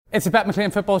It's a Bet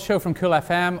McLean football show from Cool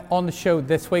FM. On the show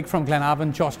this week from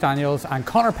Glenavon, Josh Daniels and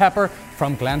Connor Pepper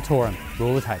from Glentoran.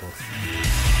 Roll the titles.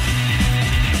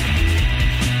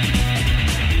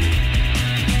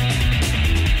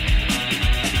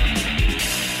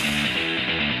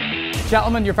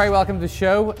 Gentlemen, you're very welcome to the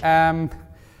show.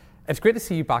 It's great to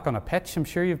see you back on a pitch. I'm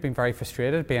sure you've been very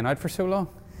frustrated being out for so long.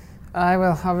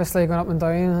 Well, obviously going up and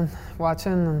down and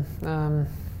watching and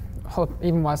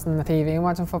even watching the TV and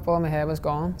watching football, my head was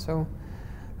gone. So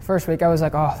the first week I was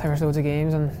like, oh, there's loads of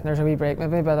games and there's a wee break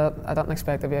maybe, but I didn't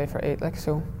expect to be out for 8.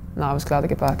 So no, I was glad to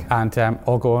get back. And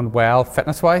all going well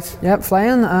fitness-wise? Yep,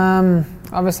 flying.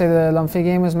 Obviously the Lumphy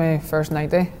game was my first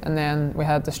 90, and then we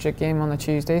had the street game on the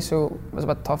Tuesday, so it was a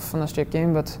bit tough on the street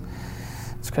game, but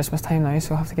it's Christmas time now,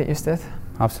 so I have to get used to it.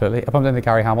 Absolutely. I bumped into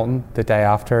Gary Hamilton the day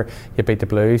after you beat the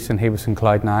Blues and he was in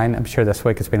cloud 9. I'm sure this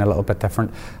week has been a little bit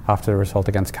different after the result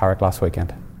against Carrick last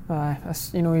weekend.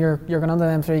 You're going into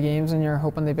them 3 games and you're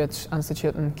hoping they beat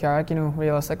Institute and Carrick,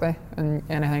 realistically, and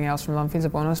anything else from Lumphy's a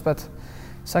bonus, but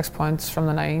 6 points from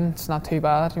the 9, it's not too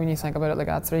bad when you think about it like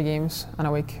that. 3 games in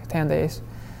a week, 10 days.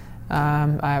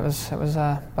 It was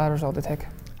a bad result to take.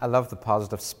 I love the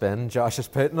positive spin Josh is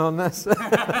putting on this.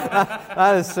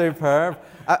 That is superb.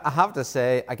 I have to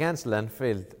say, against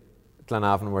Linfield,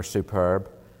 Glenavon were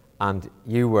superb and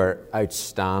you were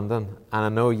outstanding. And I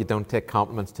know you don't take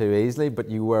compliments too easily, but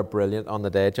you were brilliant on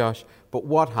the day, Josh. But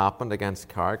what happened against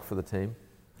Carrick for the team?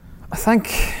 I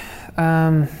think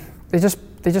they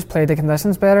just played the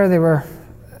conditions better. They were,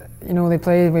 they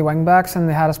played with wing backs and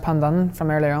they had us pinned in from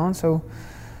earlier on. So,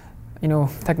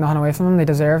 take nothing away from them. They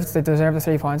deserved the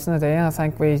 3 points in the day, and I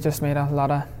think we just made a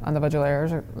lot of individual errors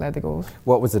that led to goals.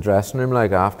 What was the dressing room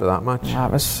like after that match?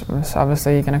 It was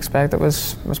obviously, you can expect, it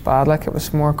was bad. Like, it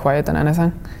was more quiet than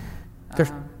anything.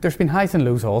 There's been highs and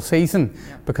lows all season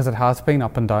because it has been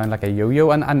up and down like a yo-yo.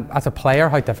 And as a player,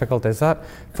 how difficult is that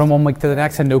from one week to the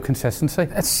next and no consistency?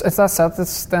 It's that's it.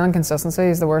 It's the inconsistency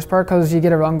is the worst part, because you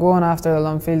get a run going after the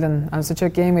Lumfield and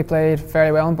Institute game. We played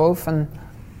very well in both, and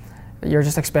you're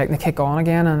just expecting to kick on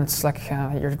again, and it's like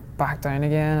you're back down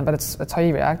again. But it's how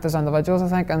you react as individuals, I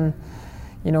think. And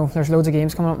there's loads of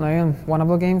games coming up now and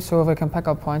winnable games. So if we can pick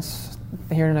up points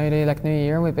here now to like New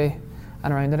Year, we'd be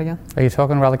and around it again. Are you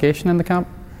talking relegation in the camp?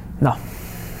 No,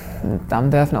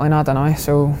 I'm definitely not anyway.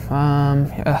 So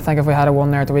I think if we had won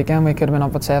there at the weekend, we could have been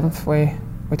up at 7th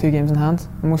with 2 games in hand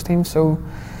in most teams. So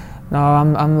no,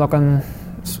 I'm looking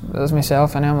as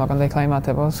myself, and I'm looking to climb that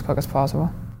table as quick as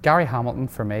possible. Gary Hamilton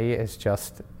for me is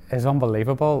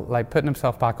unbelievable. Like, putting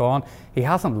himself back on, he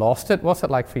hasn't lost it. What's it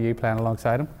like for you playing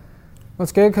alongside him? Well,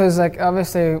 it's good because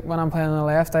obviously when I'm playing on the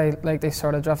left, I like to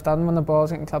sort of drift in when the ball's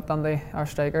getting clipped onto our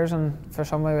strikers, and for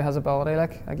somebody who has ability,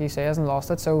 like you say, hasn't lost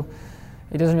it, so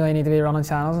he doesn't really need to be running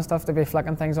channels and stuff to be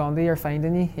flicking things onto you or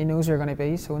finding you. He knows where you're going to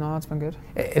be, so no, it's been good.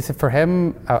 Is it for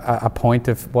him a point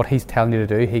of what he's telling you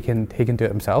to do, he can do it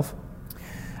himself?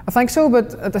 I think so,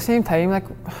 but at the same time, like,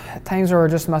 at times we're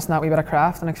just missing that wee bit of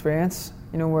craft and experience.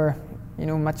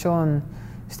 Mitchell and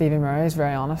Stevie Murray is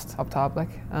very honest up top, like.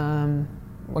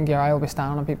 When Gary will be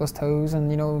standing on people's toes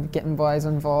and getting boys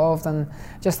involved, and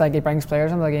just like he brings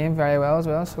players into the game very well as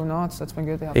well. So no, it's been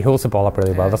good to have. He holds the ball up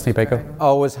really well, doesn't he, Pico?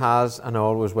 Always has and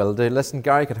always will do. Listen,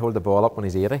 Gary could hold the ball up when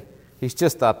he's 80. He's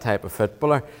just that type of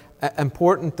footballer.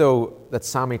 Important though that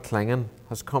Sammy Clingan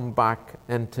has come back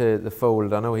into the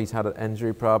fold. I know he's had an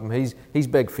injury problem. He's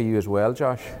big for you as well,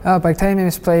 Josh. Big time.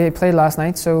 He played last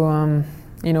night, so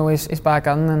he's back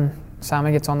in, and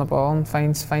Sammy gets on the ball and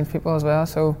finds people as well.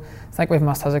 So I think we've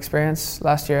missed his experience.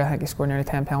 Last year I think he scored nearly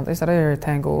 10 penalties today, or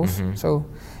 10 goals. Mm-hmm. So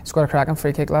he scored a cracking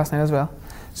free kick last night as well.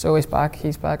 So he's back,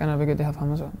 and it'll be good to have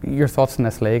him as well. Your thoughts on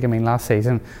this league? I mean, last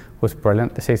season was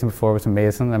brilliant. The season before was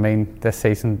amazing. I mean, this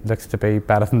season looks to be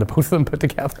better than the both of them put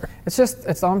together. It's the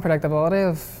unpredictability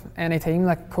of any team.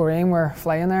 Like Korean were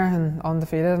flying there and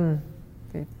undefeated, and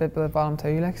they bit by the bottom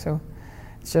 2, like, so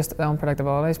it's just the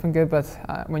unpredictability. It's been good, but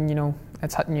when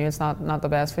it's hitting you, it's not the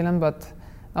best feeling. But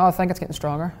no, I think it's getting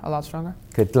stronger, a lot stronger.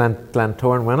 Could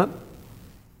Glentoran win it?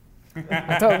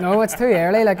 I don't know. It's too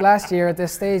early. Like last year at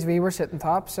this stage, we were sitting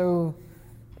top, so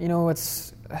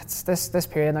it's this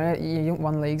period now. You don't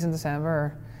win leagues in December,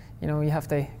 or you have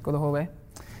to go the whole way.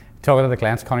 Talking to the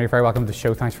Glens, Connor, you're very welcome to the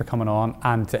show. Thanks for coming on.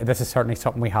 And this is certainly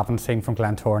something we haven't seen from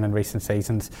Glentoran in recent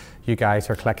seasons. You guys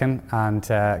are clicking, and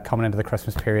coming into the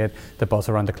Christmas period, the buzz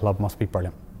around the club must be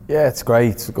brilliant. Yeah, it's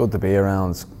great. It's good to be around.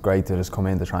 It's great to just come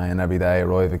in to train every day,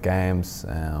 arrive at games.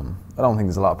 I don't think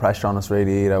there's a lot of pressure on us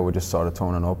really either. We're just sort of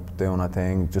turning up, doing our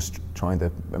thing, just trying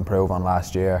to improve on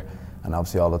last year. And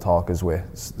obviously all the talk is with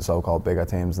the so-called bigger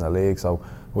teams in the league. So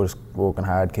we're just working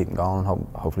hard, keeping going,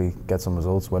 hopefully get some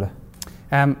results with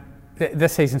it.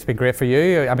 this season's been great for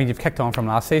you. I mean, you've kicked on from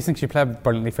last season because you played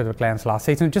brilliantly for the Glens last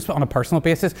season. Just on a personal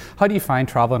basis, how do you find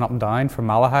travelling up and down from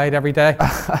Malahide every day?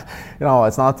 You know,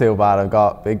 it's not too bad. I've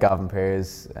got big Gavin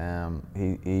Pearce.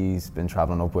 He's been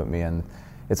travelling up with me, and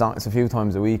it's a few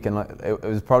times a week. And it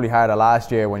was probably harder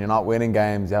last year when you're not winning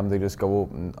games. You having to just go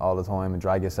up all the time and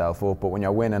drag yourself up. But when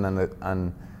you're winning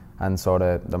and sort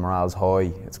of the morale's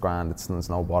high, it's grand. It's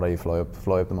no bother. You fly up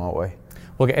the motorway.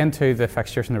 We'll get into the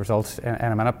fixtures and the results in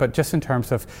a minute, but just in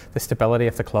terms of the stability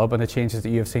of the club and the changes that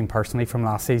you have seen personally from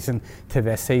last season to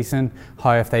this season,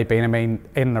 how have they been? I mean,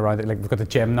 in and around it, like we've got the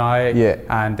gym now,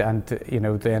 and you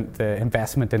know the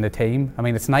investment in the team. I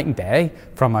mean, it's night and day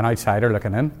from an outsider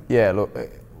looking in. Yeah, look,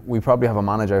 we probably have a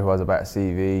manager who has a better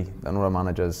CV than other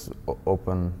managers up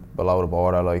and below the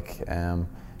border. Like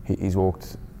he's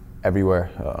worked everywhere,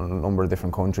 a number of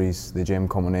different countries. The gym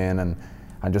coming in and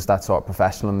just that sort of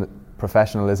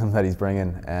professionalism that he's bringing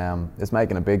is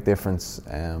making a big difference.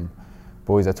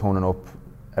 Boys are turning up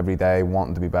every day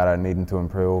wanting to be better, needing to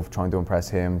improve, trying to impress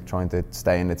him, trying to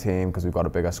stay in the team because we've got a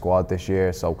bigger squad this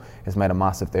year, so it's made a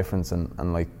massive difference,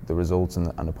 and like the results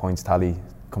and the points tally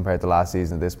compared to last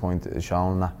season at this point is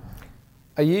showing that.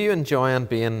 Are you enjoying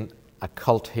being a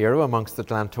cult hero amongst the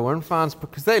Glentoran fans?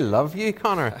 Because they love you,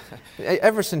 Conor.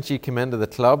 Ever since you came into the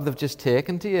club, they've just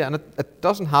taken to you, and it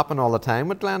doesn't happen all the time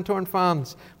with Glentoran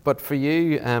fans, but for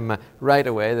you, right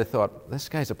away they thought, this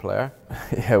guy's a player.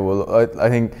 Yeah, well, I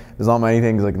think there's not many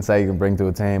things I can say you can bring to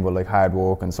a team, but like hard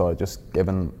work and sort of just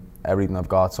giving everything I've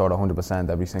got sort of 100%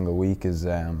 every single week is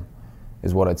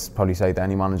what I'd probably say to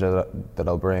any manager that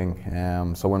I'll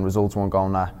bring. So when results weren't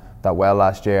going that well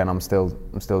last year, and I'm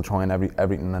still trying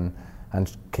everything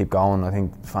and keep going, I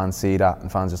think fans see that, and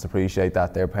fans just appreciate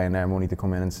that. They're paying their money to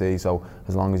come in and see, so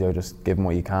as long as you're just giving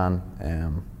what you can,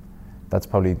 that's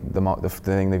probably the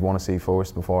thing they want to see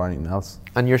first before anything else.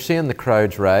 And you're seeing the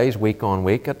crowds rise week on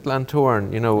week at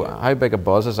Glentoran. You know, how big a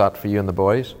buzz is that for you and the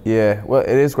boys? Yeah, well, it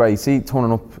is great. You see,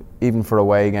 turning up even for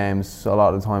away games, a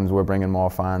lot of the times we're bringing more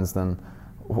fans than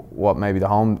what maybe the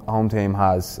home team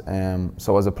has.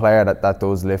 So as a player, that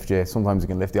does lift you. Sometimes it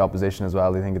can lift the opposition as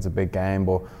well. They think it's a big game,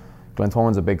 but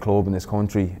Glentoran's a big club in this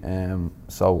country,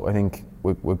 so I think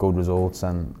with good results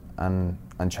and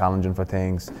challenging for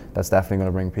things, that's definitely going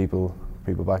to bring people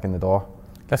back in the door.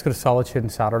 Let's go to Solitude on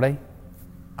Saturday.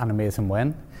 An amazing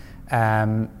win.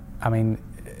 I mean,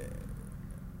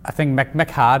 I think Mick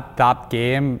had that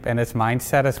game in his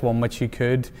mindset as one which you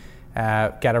could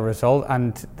get a result,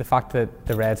 and the fact that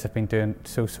the Reds have been doing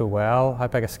so well, how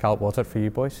big a scalp was it for you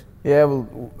boys? Yeah,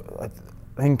 well,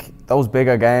 I think those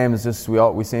bigger games, just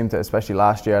we seem to, especially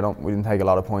last year, we didn't take a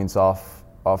lot of points off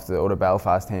the other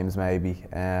Belfast teams maybe,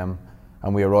 and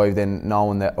we arrived in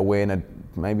knowing that a win would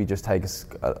maybe just take us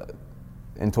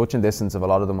in touching distance of a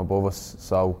lot of them above us.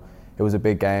 So it was a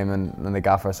big game, and the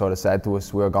gaffer sort of said to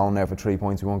us, we were going there for 3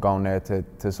 points. We weren't going there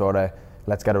to sort of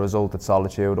let's get a result at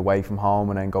Solitude away from home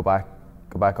and then go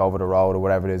back over the road or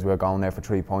whatever it is. We were going there for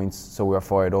 3 points, so we were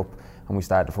fired up. And we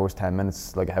started the first 10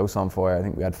 minutes like a house on fire. I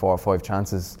think we had 4 or 5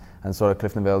 chances, and sort of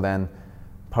Cliftonville then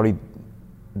probably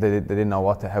they didn't know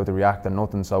how to react or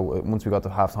nothing. So once we got to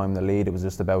half-time in the lead, it was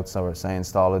just about sort of staying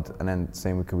solid and then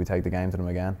seeing could we take the game to them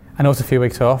again. I know it's a few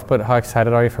weeks off, but how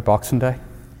excited are you for Boxing Day?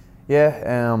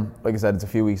 Yeah, like I said, it's a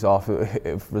few weeks off.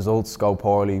 If results go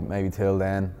poorly, maybe till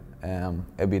then,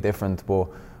 it'll be different, but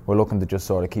we're looking to just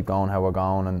sort of keep going how we're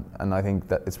going, and I think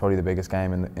that it's probably the biggest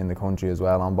game in the country as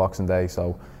well on Boxing Day.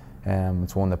 So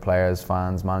it's one that players,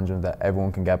 fans, management, that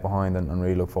everyone can get behind and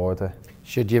really look forward to.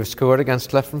 Should you have scored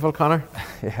against Cliftonville, Conor?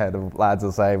 Yeah, the lads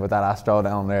will say, but that Astro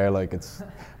down there, like it's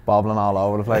bobbling all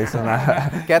over the place.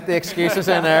 And get the excuses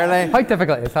in early. How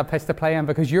difficult is that pitch to play in?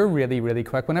 Because you're really, really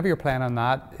quick. Whenever you're playing on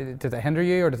that, does it hinder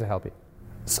you or does it help you?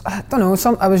 So, I don't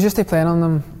know. I was used to playing on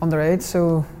them underage,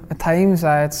 so at times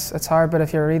it's hard. But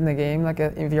if you're reading the game, like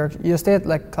if you're used to it,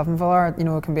 like Cliftonville are, you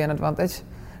know, it can be an advantage.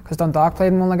 Because Dundalk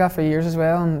played in one like that for years as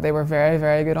well, and they were very,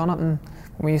 very good on it. And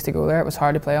when we used to go there, it was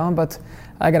hard to play on. But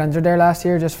I got injured there last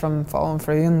year just from falling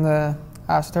through in the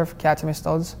AstroTurf, catching my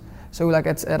studs. So like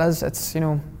it's you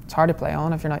know, it's hard to play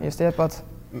on if you're not used to it. But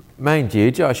mind you,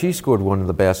 Josh, you scored one of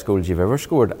the best goals you've ever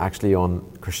scored actually on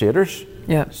Crusaders.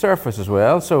 Yeah. Surface as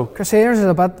well. So Crusaders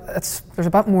is there's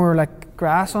a bit more like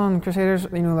grass on Crusaders.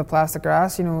 You know, the plastic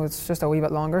grass. You know, it's just a wee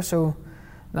bit longer. So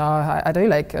no, I do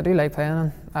like playing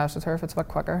on AstroTurf. It's a bit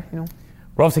quicker. You know.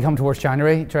 We're obviously coming towards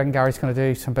January. Do you reckon Gary's going to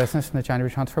do some business in the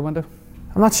January transfer window?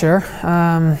 I'm not sure.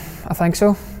 I think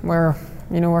so.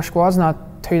 Our squad's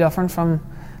not too different from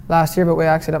last year, but we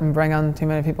actually didn't bring in too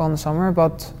many people in the summer.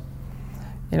 But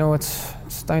you know,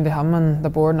 it's down to him and the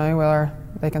board now whether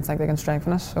they can think they can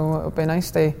strengthen us. So it would be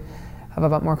nice to have a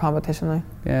bit more competition now.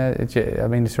 Yeah, I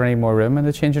mean, is there any more room in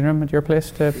the changing room at your place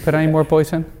to put any more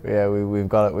boys in? Yeah, we've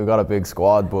got a big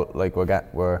squad, but like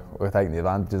we're taking the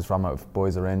advantages from it. If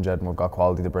boys are injured and we've got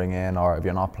quality to bring in, or if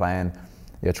you're not playing,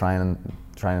 you're training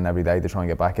every day to try and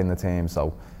get back in the team.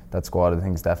 So that squad, I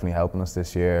think, is definitely helping us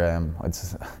this year.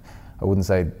 I wouldn't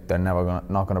say they're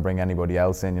not going to bring anybody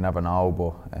else in. You never know,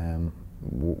 but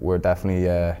we're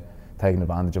definitely taking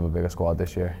advantage of a bigger squad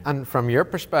this year. And from your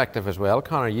perspective as well,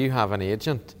 Conor, you have an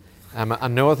agent, a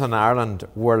Northern Ireland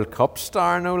World Cup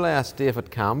star, no less,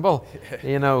 David Campbell.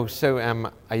 You know, so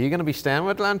are you going to be staying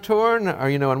with Glentoran,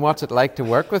 or and what's it like to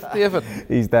work with David?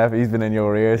 He's been in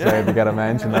your ear, so if you get a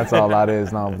mention, that's all that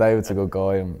is. No, David's a good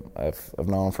guy, and I've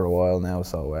known him for a while now,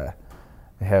 so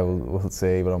yeah, we'll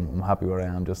see. But I'm happy where I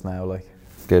am just now. Like,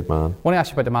 good man. I want to ask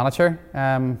you about the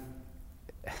manager.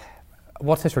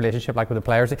 What's his relationship like with the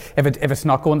players? If it's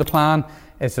not going to plan,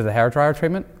 is it the hairdryer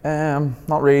treatment?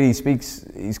 Not really.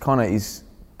 He's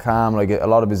calm. Like, a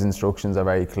lot of his instructions are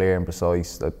very clear and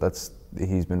precise.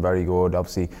 He's been very good.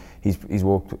 Obviously, he's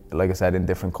worked, like I said, in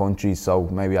different countries, so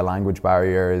maybe a language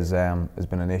barrier has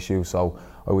been an issue. So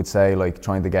I would say, like,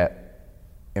 trying to get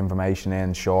information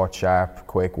in short, sharp,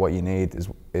 quick, what you need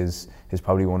is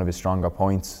probably one of his stronger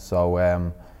points.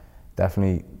 So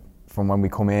definitely. From when we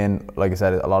come in, like I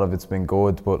said, a lot of it's been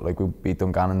good, but like we beat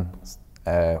Dungannon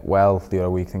well the other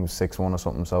week. I think it was 6-1 or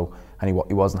something. So, and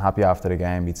he wasn't happy after the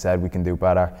game. He'd said we can do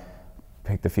better,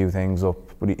 picked a few things up,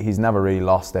 but he's never really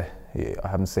lost it. I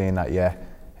haven't seen that yet.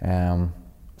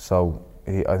 So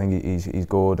I think he's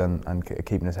good and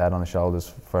keeping his head on his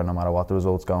shoulders for no matter what the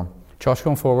results going. Josh,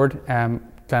 going forward,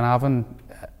 Glenavon,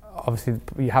 obviously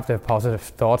you have to have positive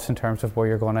thoughts in terms of where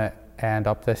you're going to end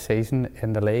up this season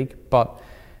in the league, but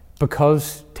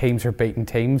because teams are beating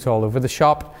teams all over the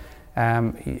shop,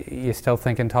 you still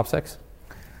thinking top 6?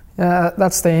 Yeah,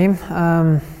 that's the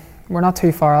aim. We're not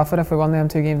too far off it if we won them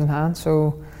 2 games in hand,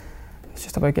 so it's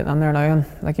just about getting in there now. And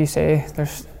like you say,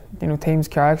 there's teams,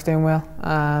 Carrick's doing well.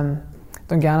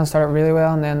 Dungannon started really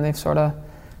well, and then they've sort of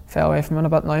fell away from it a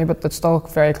bit now, but it's still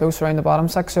very close around the bottom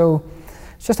 6. So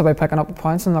it's just about picking up the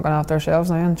points and looking after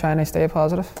ourselves now and trying to stay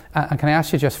positive. And can I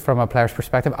ask you, just from a player's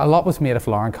perspective, a lot was made of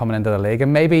Lurgan coming into the league,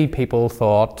 and maybe people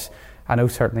thought, I know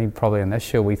certainly probably in this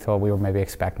show we thought we were maybe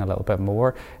expecting a little bit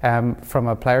more. From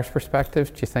a player's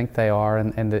perspective, do you think they are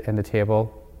in the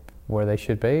table where they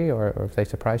should be, or have they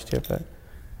surprised you a bit?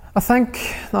 I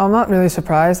think, no, I'm not really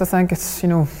surprised. I think it's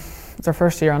it's our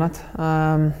first year on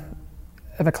it.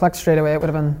 If it clicked straight away, it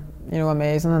would have been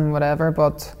amazing and whatever,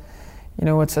 but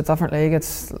it's a different league.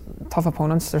 It's tough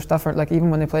opponents. There's different, like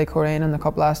even when they played Coleraine in the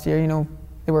cup last year,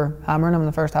 they were hammering them in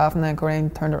the first half, and then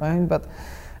Coleraine turned it around. But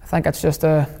I think it's just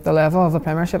the level of the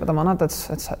Premiership at the minute.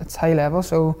 It's high level.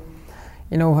 So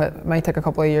it might take a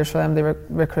couple of years for them to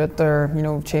recruit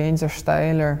or change their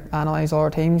style or analyse all our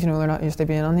teams. They're not used to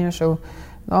being on here. So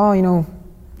no,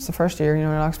 it's the first year. They're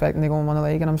not expecting to go and win the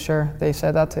league, and I'm sure they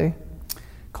said that too.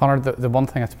 Conor, the one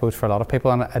thing I suppose for a lot of people,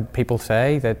 and people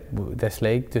say that this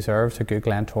league deserves a good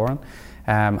Glentoran,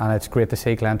 and it's great to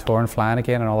see Glentoran flying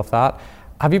again and all of that.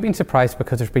 Have you been surprised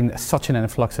because there's been such an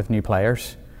influx of new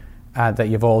players that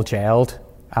you've all gelled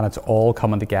and it's all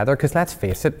coming together? Because let's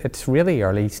face it, it's really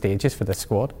early stages for this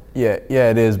squad. Yeah,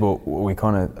 it is, but we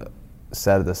kind of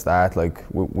said at the start, like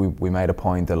we made a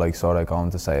point of like sort of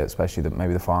going to say, especially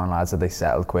maybe the foreign lads, that they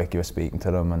settled quick. You were speaking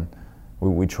to them, and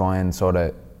we try and sort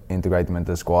of integrate them into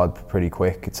the squad pretty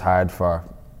quick. It's hard for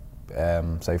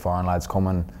say foreign lads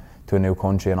coming to a new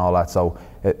country and all that, so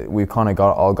we kind of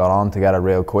got on together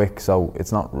real quick, so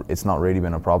it's not really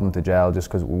been a problem to gel, just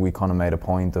because we kind of made a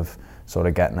point of sort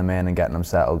of getting them in and getting them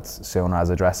settled sooner as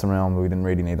a dressing room. We didn't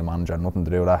really need the manager, nothing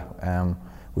to do with that.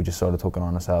 We just sort of took it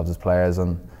on ourselves as players,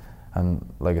 and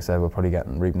like I said, we're probably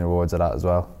reaping the rewards of that as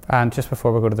well. And just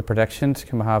before we go to the predictions,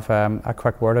 can we have a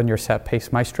quick word on your set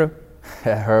piece maestro?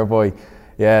 Her boy.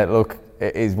 Yeah, look,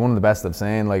 he's one of the best I've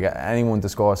seen. Like, anyone to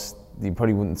score, some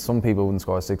people wouldn't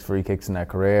score 6 free kicks in their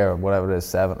career, or whatever it is,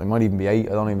 7. It might even be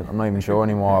 8. I'm not even sure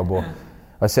anymore.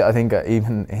 But I think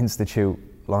even Institute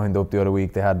lined up the other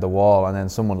week, they had the wall, and then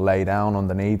someone lay down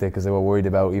underneath it because they were worried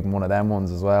about even one of them ones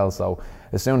as well. So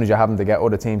as soon as you're having to get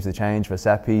other teams to change for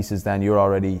set pieces, then you're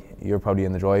probably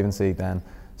in the driving seat then.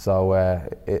 So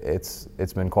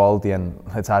it's been quality, and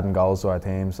it's adding goals to our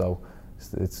team. So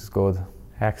it's good.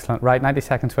 Excellent. Right, 90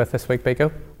 seconds with this week,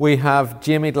 Biko. We have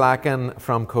Jamie Dlacken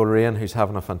from Coleraine, who's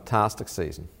having a fantastic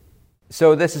season.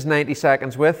 So this is 90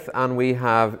 seconds with, and we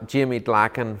have Jamie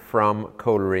Dlacken from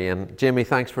Coleraine. Jamie,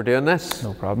 thanks for doing this.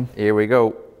 No problem. Here we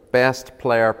go. Best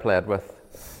player played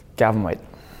with? Gavin White.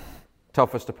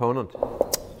 Toughest opponent?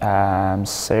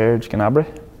 Serge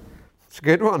Gnabry. It's a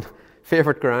good one.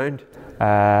 Favourite ground?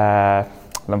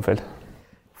 Linfield.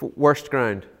 Worst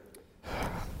ground?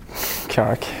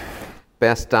 Carrick.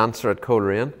 Best dancer at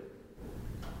Coleraine?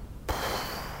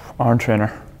 Aaron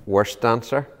Trainer. Worst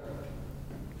dancer?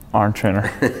 Aaron Trainer.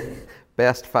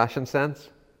 Best fashion sense?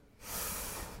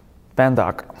 Ben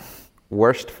Dock.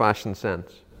 Worst fashion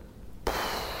sense?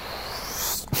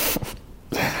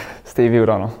 Stevie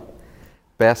O'Donnell.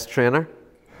 Best trainer?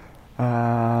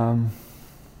 Ben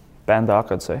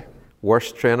Dock, I'd say.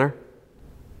 Worst trainer?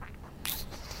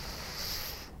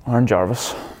 Aaron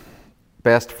Jarvis.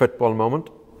 Best football moment?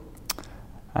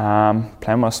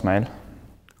 Playing with a smile.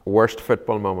 Worst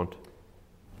football moment?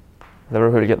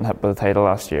 Liverpool getting hit by the title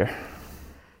last year.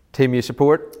 Team you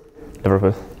support?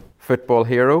 Liverpool. Football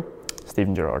hero?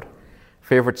 Stephen Gerrard.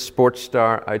 Favourite sports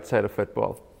star outside of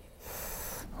football?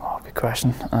 Oh, good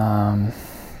question.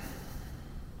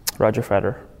 Roger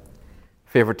Federer.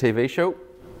 Favourite TV show?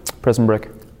 Prison Break.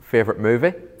 Favourite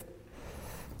movie?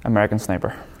 American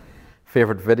Sniper.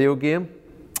 Favourite video game?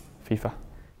 FIFA.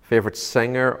 Favourite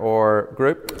singer or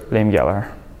group? Liam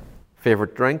Gallagher.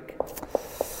 Favourite drink?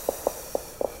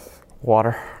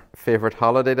 Water. Favourite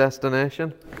holiday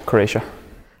destination? Croatia.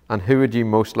 And who would you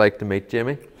most like to meet,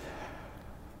 Jamie?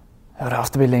 It would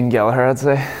have to be Liam Gallagher, I'd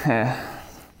say. Yeah.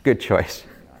 Good choice.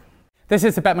 This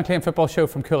is the Bet McLean Football Show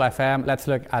from Cool FM. Let's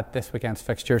look at this weekend's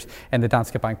fixtures in the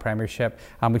Danske Bank Premiership,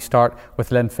 and we start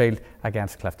with Linfield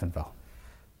against Cliftonville.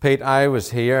 Pete, I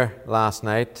was here last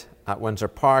night at Windsor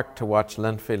Park to watch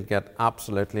Linfield get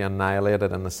absolutely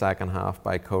annihilated in the second half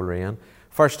by Coleraine.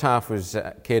 First half was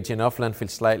cagey enough,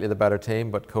 Linfield slightly the better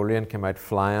team, but Coleraine came out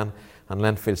flying and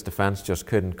Linfield's defence just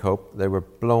couldn't cope. They were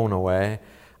blown away.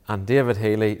 And David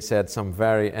Healy said some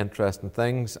very interesting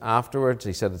things afterwards.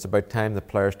 He said it's about time the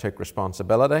players took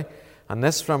responsibility. And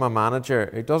this from a manager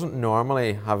who doesn't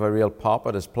normally have a real pop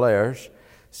at his players.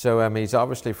 So he's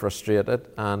obviously frustrated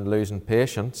and losing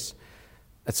patience.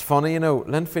 It's funny,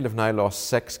 Linfield have now lost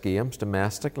 6 games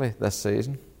domestically this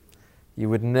season. You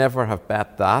would never have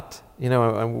bet that.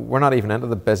 And we're not even into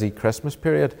the busy Christmas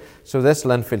period. So this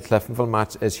Linfield-Cliftonville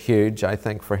match is huge, I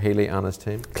think, for Healy and his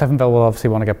team. Cliftonville will obviously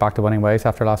want to get back to winning ways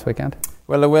after last weekend.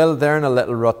 Well, they will. They're in a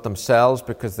little rut themselves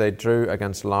because they drew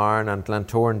against Larne and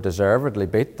Glentoran deservedly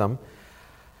beat them.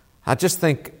 I just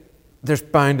think there's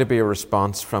bound to be a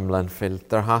response from Linfield.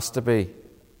 There has to be.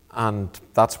 And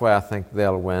that's why I think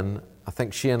they'll win. I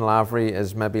think Shane Lavery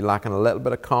is maybe lacking a little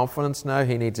bit of confidence now.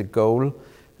 He needs a goal.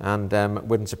 And it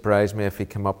wouldn't surprise me if he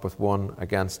came up with one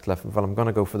against Cliftonville. I'm going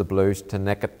to go for the Blues to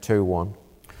nick it 2-1.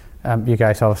 You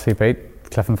guys obviously beat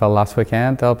Cliftonville last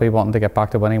weekend. They'll be wanting to get back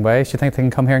to winning ways. Do you think they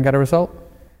can come here and get a result?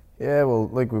 Yeah, well,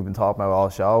 like we've been talking about all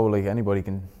show, like anybody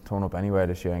can turn up anywhere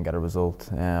this year and get a result.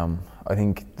 I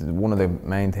think one of the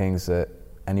main things that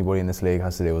anybody in this league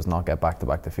has to do is not get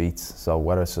back-to-back defeats. So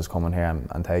whether it's just coming here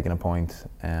and taking a point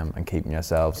and keeping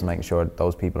yourselves and making sure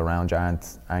those people around you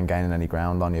aren't gaining any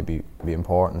ground on you be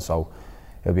important. So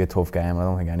it'll be a tough game. I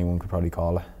don't think anyone could probably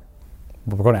call it.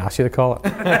 But we're going to ask you to call it.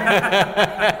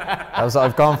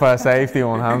 I've gone for a safety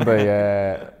one, haven't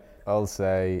I? I'll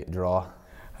say draw.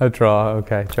 A draw,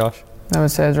 okay. Josh? I would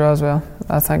say a draw as well.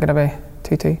 I think it'll be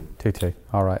 2-2. 2-2,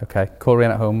 all right, okay.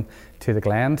 Coleraine at home to the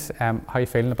Glens. How are you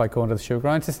feeling about going to the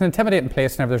showgrounds? It's an intimidating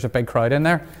place whenever there's a big crowd in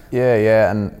there.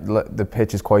 Yeah, and the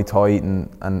pitch is quite tight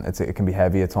and it can be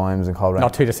heavy at times in Coleraine.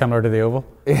 Not too dissimilar to the Oval.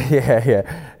 yeah.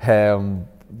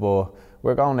 But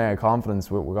we're going there in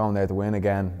confidence. We're going there to win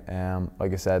again.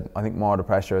 Like I said, I think more of the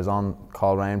pressure is on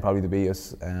Coleraine probably to beat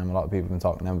us. A lot of people have been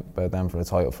talking about them for the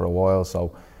title for a while,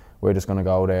 so we're just going to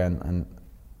go there and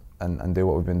do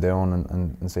what we've been doing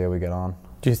and see how we get on.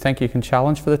 Do you think you can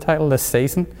challenge for the title this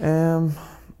season?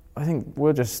 I think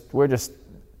we're just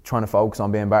trying to focus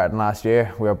on being better than last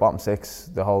year. We were bottom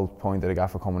 6. The whole point of the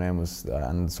gaffer coming in was,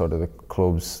 and sort of the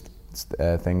club's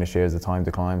thing this year is the time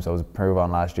to climb. So it was improve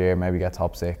on last year, maybe get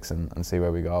top 6 and see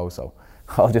where we go. So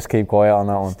I'll just keep quiet on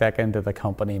that one. Stick into the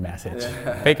company message.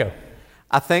 Pico.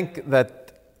 I think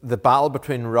that the battle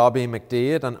between Robbie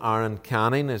McDade and Aaron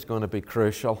Canning is going to be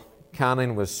crucial.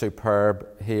 Canning was superb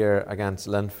here against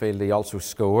Linfield. He also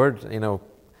scored, and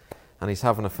he's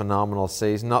having a phenomenal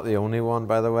season. Not the only one,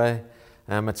 by the way.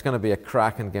 It's going to be a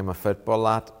cracking game of football,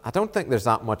 that. I don't think there's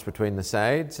that much between the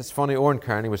sides. It's funny, Oran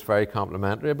Kearney was very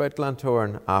complimentary about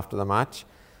Glentoran after the match.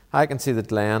 I can see the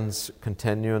Glens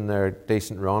continuing their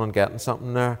decent run and getting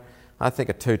something there. I think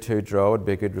a 2-2 draw would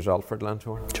be a good result for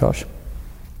Glentoran. Josh?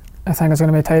 I think it's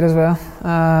going to be tight as well.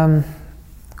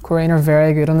 Coleraine are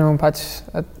very good on their own pitch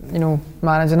at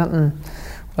managing it, and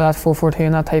with that 4-4-2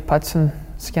 and that tight pitch and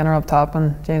Skinner up top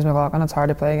and James McLaughlin, it's hard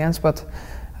to play against, but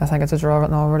I think it's a draw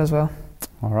written over it as well.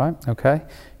 All right, okay.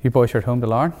 You boys are at home to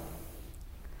Larne?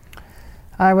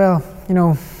 Well,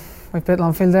 we've beat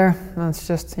Lunfield there, and it's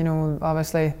just,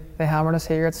 obviously they hammered us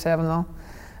here at 7-0.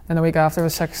 Then the week after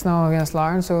was 6-0 against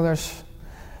Lurgan, so there's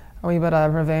a wee bit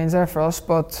of revenge there for us.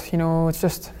 But, it's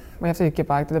just, we have to get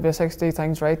back to the basics, do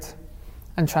things right,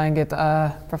 and try and get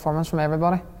a performance from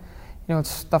everybody.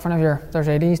 It's different if there's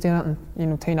 80s doing it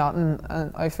and, 2-0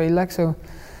 and outfield, like, so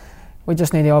we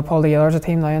just need to all pull together as a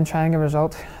team now and try and get a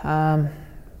result.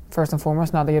 First and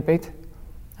foremost, not to get beat.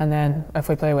 And then if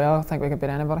we play well, I think we can beat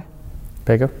anybody.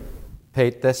 Bigger.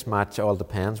 Pete, this match all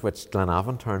depends which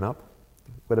Glenavon turn up.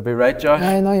 Would it be right, Josh?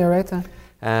 Yeah, no, you're right.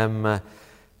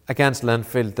 Against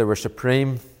Linfield, they were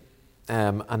supreme,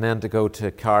 and then to go to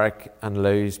Carrick and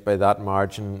lose by that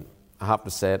margin, I have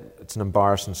to say it's an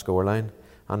embarrassing scoreline.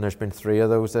 And there's been 3 of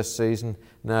those this season.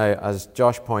 Now, as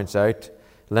Josh points out,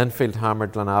 Linfield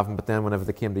hammered Glenavon, but then whenever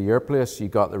they came to your place, you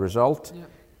got the result. Yep.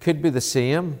 Could be the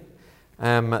same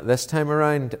this time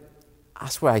around.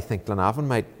 That's why I think Glenavon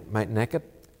might nick it.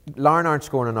 Larne aren't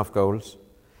scoring enough goals,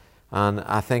 and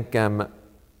I think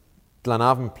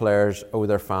Glenavon players owe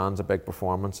their fans a big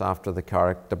performance after the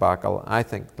Carrick debacle. I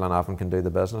think Glenavon can do the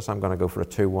business. I'm going to go for a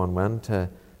 2-1 win to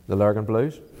the Lurgan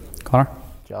Blues. Connor?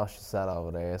 Josh sat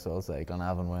over there, so I'll say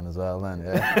Glenavon win as well then,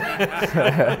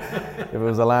 yeah. If it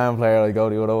was a Lion player, I'd go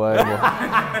the other way.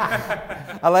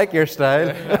 I like your style.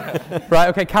 Right,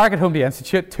 okay, Carrick at home to the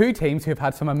Institute, 2 teams who have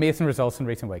had some amazing results in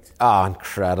recent weeks. Oh,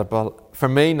 incredible. For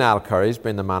me, Niall Curry's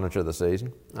been the manager of the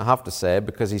season, I have to say,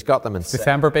 because he's got them in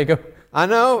December, Bigo. I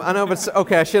know, but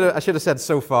okay, I should have said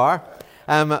so far.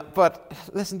 But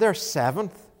listen, they're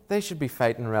 7th. They should be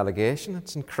fighting relegation.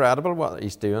 It's incredible what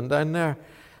he's doing down there.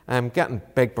 Getting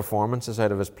big performances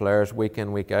out of his players week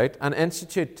in, week out. And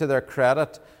Institute, to their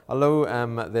credit, although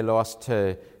they lost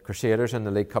to Crusaders in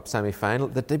the League Cup semi-final,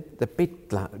 they beat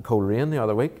Coleraine the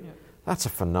other week. Yeah. That's a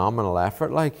phenomenal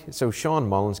effort. So Sean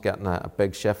Mullen's getting a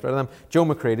big shift out of them. Joe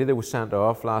McCready, they was sent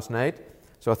off last night,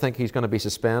 so I think he's going to be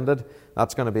suspended.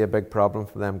 That's going to be a big problem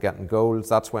for them getting goals.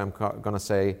 That's why I'm going to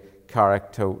say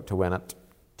Carrick to win it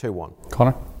 2-1.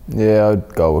 Connor? Yeah, I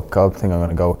think I'm going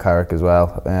to go with Carrick as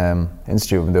well.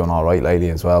 Institute have been doing all right lately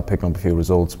as well, picking up a few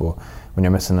results, but when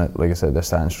you're missing it, like I said, they're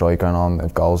starting striker and on,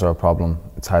 if goals are a problem,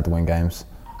 it's hard to win games.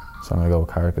 So I'm going to go with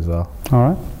Carrick as well. All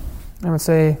right. I would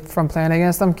say from playing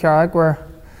against them, Carrick were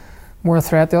more a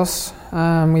threat to us.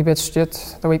 We beat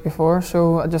Stute the week before,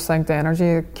 so I just think the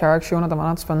energy Carrick's showing at the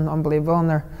minute's been unbelievable, and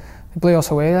they blew us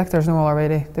away. There's no other way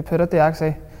they put it. They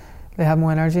have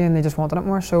more energy and they just wanted it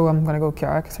more, so I'm going to go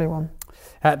Carrick 3-1.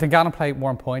 Dungannon played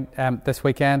Warren Point this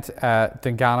weekend.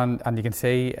 Dungannon, and you can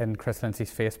see in Chris Lindsay's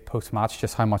face post-match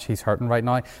just how much he's hurting right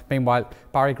now. Meanwhile,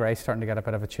 Barry Gray's starting to get a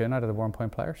bit of a tune out of the Warren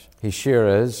Point players. He sure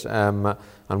is. And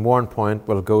Warren Point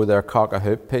will go there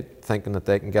cock-a-hoop, Pete, thinking that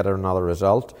they can get another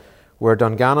result. Where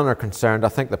Dungannon are concerned, I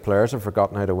think the players have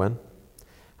forgotten how to win.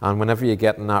 And whenever you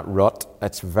get in that rut,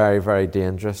 it's very, very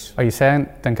dangerous. Are you saying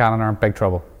Dungannon are in big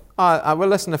trouble? Well,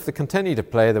 listen, if they continue to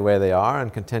play the way they are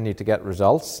and continue to get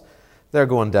results, they're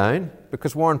going down,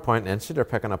 because Warren Point and Institute are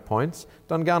picking up points.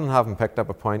 Dungannon haven't picked up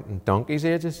a point in donkey's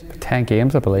ages. 10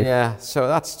 games, I believe. Yeah,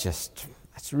 so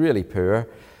it's really poor.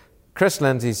 Chris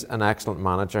Lindsay's an excellent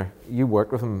manager. You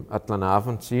worked with him at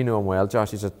Glenavon, so you know him well,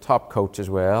 Josh. He's a top coach as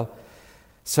well.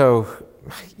 So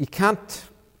you can't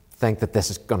think that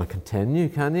this is going to continue,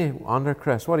 can you, under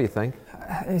Chris? What do you think?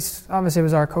 He's obviously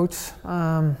was our coach,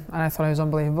 and I thought he was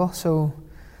unbelievable. So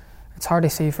it's hard to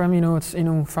see for him, it's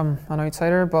from an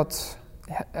outsider, but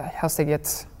it has to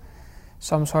get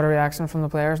some sort of reaction from the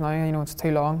players now. It's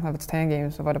too long. If it's 10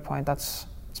 games without a point, it's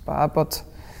bad. But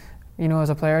as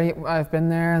a player, I've been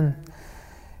there, and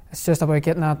it's just about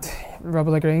getting that rub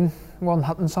of the green, one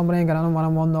hitting somebody and getting on when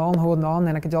I'm 1-0 and holding on,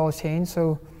 then it could always change.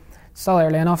 So it's still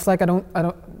early enough. I don't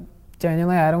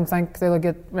think they'll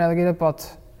get relegated,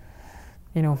 but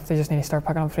they just need to start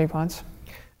picking up 3 points.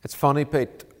 It's funny,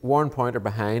 Pete. Warren Point are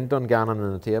behind Dungannon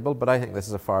in the table, but I think this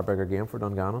is a far bigger game for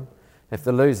Dungannon. If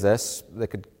they lose this,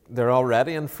 they're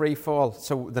already in free fall.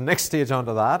 So the next stage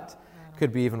onto that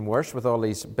could be even worse with all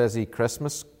these busy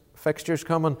Christmas fixtures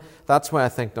coming. That's why I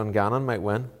think Dungannon might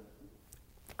win.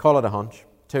 Call it a hunch,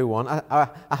 2-1.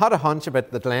 I had a hunch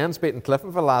about the Glens beating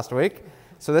Cliftonville last week,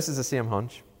 so this is the same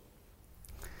hunch.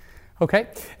 Okay,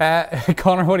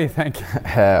 Connor, what do you think?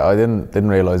 I didn't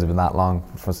realise it was that long.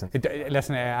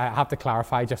 Listen, I have to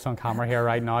clarify just on camera here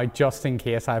right now, just in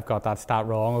case I've got that stat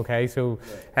wrong. Okay, so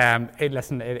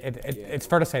it's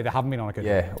fair to say they haven't been on a good.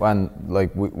 Yeah, when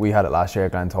we had it last year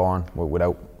at Glentoran,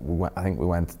 I think we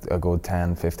went a good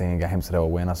 10-15 games without a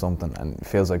win or something, and it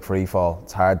feels like free fall.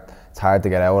 It's hard to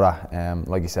get out of.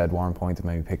 Like you said, Warren Point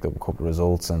maybe picked up a couple of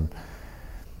results, and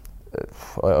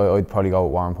I'd probably go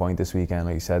with Warren Point this weekend.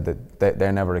 Like you said, that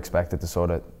they're never expected to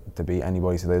sort of to beat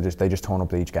anybody, so they just turn up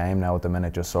to each game now at the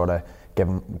minute, just sort of give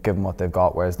them what they've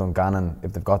got. Whereas Dungannon,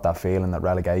 if they've got that feeling that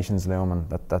relegation's looming,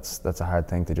 that's a hard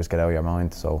thing to just get out of your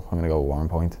mind. So I'm going to go with Warren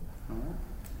Point.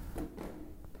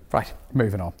 Right,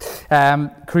 moving on.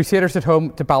 Crusaders at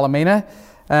home to Ballymena,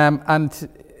 and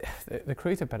the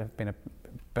Cruise have been a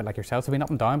bit like yourselves, have been up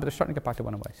and down, but they're starting to get back to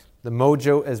winning ways. The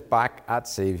mojo is back at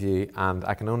Seaview, and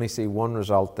I can only see one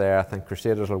result there. I think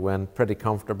Crusaders will win pretty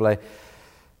comfortably.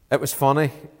 It was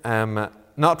funny,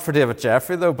 not for David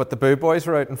Jeffrey though, but the Boo Boys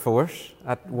were out in force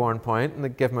at Warren Point, and they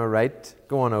give them a right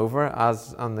going over,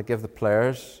 and they give the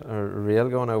players a real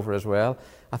going over as well.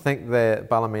 I think the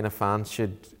Ballymena fans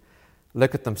should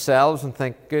look at themselves and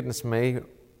think, goodness me,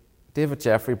 David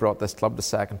Jeffrey brought this club to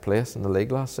second place in the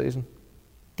league last season.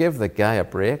 Give the guy a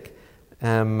break.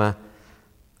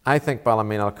 I think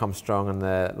Ballymena will come strong in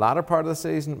the latter part of the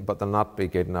season, but they'll not be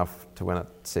good enough to win at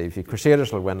Seaview.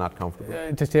 Crusaders will win that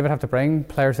comfortably. Does David have to bring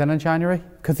players in January?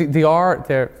 Because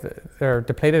they're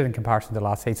depleted in comparison to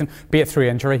last season, be it through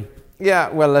injury. Yeah,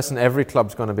 well, listen, every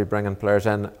club's going to be bringing players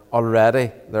in.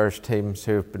 Already, there's teams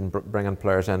who've been bringing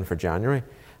players in for January.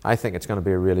 I think it's going to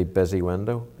be a really busy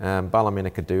window.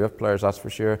 Ballymena could do have players, that's for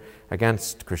sure.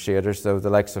 Against Crusaders, though, the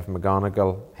likes of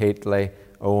McGonigal, Heatley,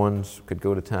 Owens could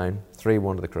go to town.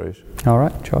 3-1 to the Cruise. All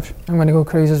right, Josh. I'm going to go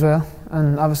Cruise as well.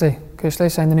 And obviously, Cruisley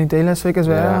signed a new deal this week as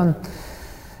well. Yeah. And,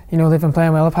 you know, they've been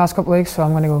playing well the past couple of weeks, so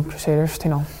I'm going to go Crusaders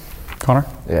 2-0. Connor?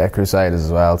 Yeah, Crusaders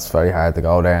as well. It's very hard to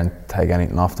go there and take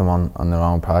anything off them on their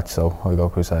own patch, so I'll go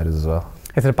Crusaders as well.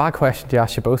 Is it a bad question to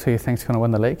ask you both who you think's going to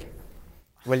win the league?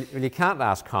 Well, you can't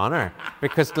ask Connor,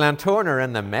 because Glentoran are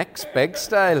in the mix, big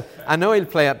style. I know he'll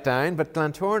play it down, but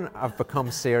Glentoran have become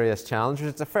serious challengers.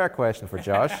 It's a fair question for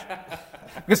Josh.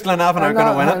 Because Glenavon aren't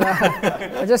going to win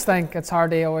it. I just think it's hard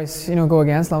to always, go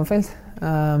against Lumfield.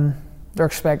 They're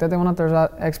expected to win it. There's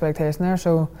that expectation there.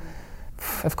 So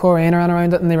if Coleraine are in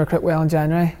around it and they recruit well in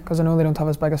January, because I know they don't have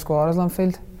as big a squad as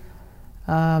Lumfield,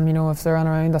 if they're in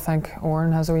around, I think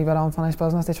Oran has a wee bit of unfinished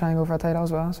business to try and go for a title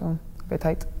as well. So it'll be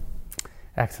tight.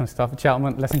 Excellent stuff.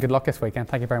 Gentlemen, listen, good luck this weekend.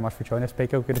 Thank you very much for joining us,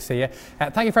 Pico. Good to see you.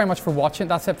 Thank you very much for watching.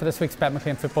 That's it for this week's Bet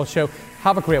McLean Football Show.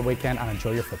 Have a great weekend and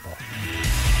enjoy your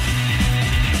football.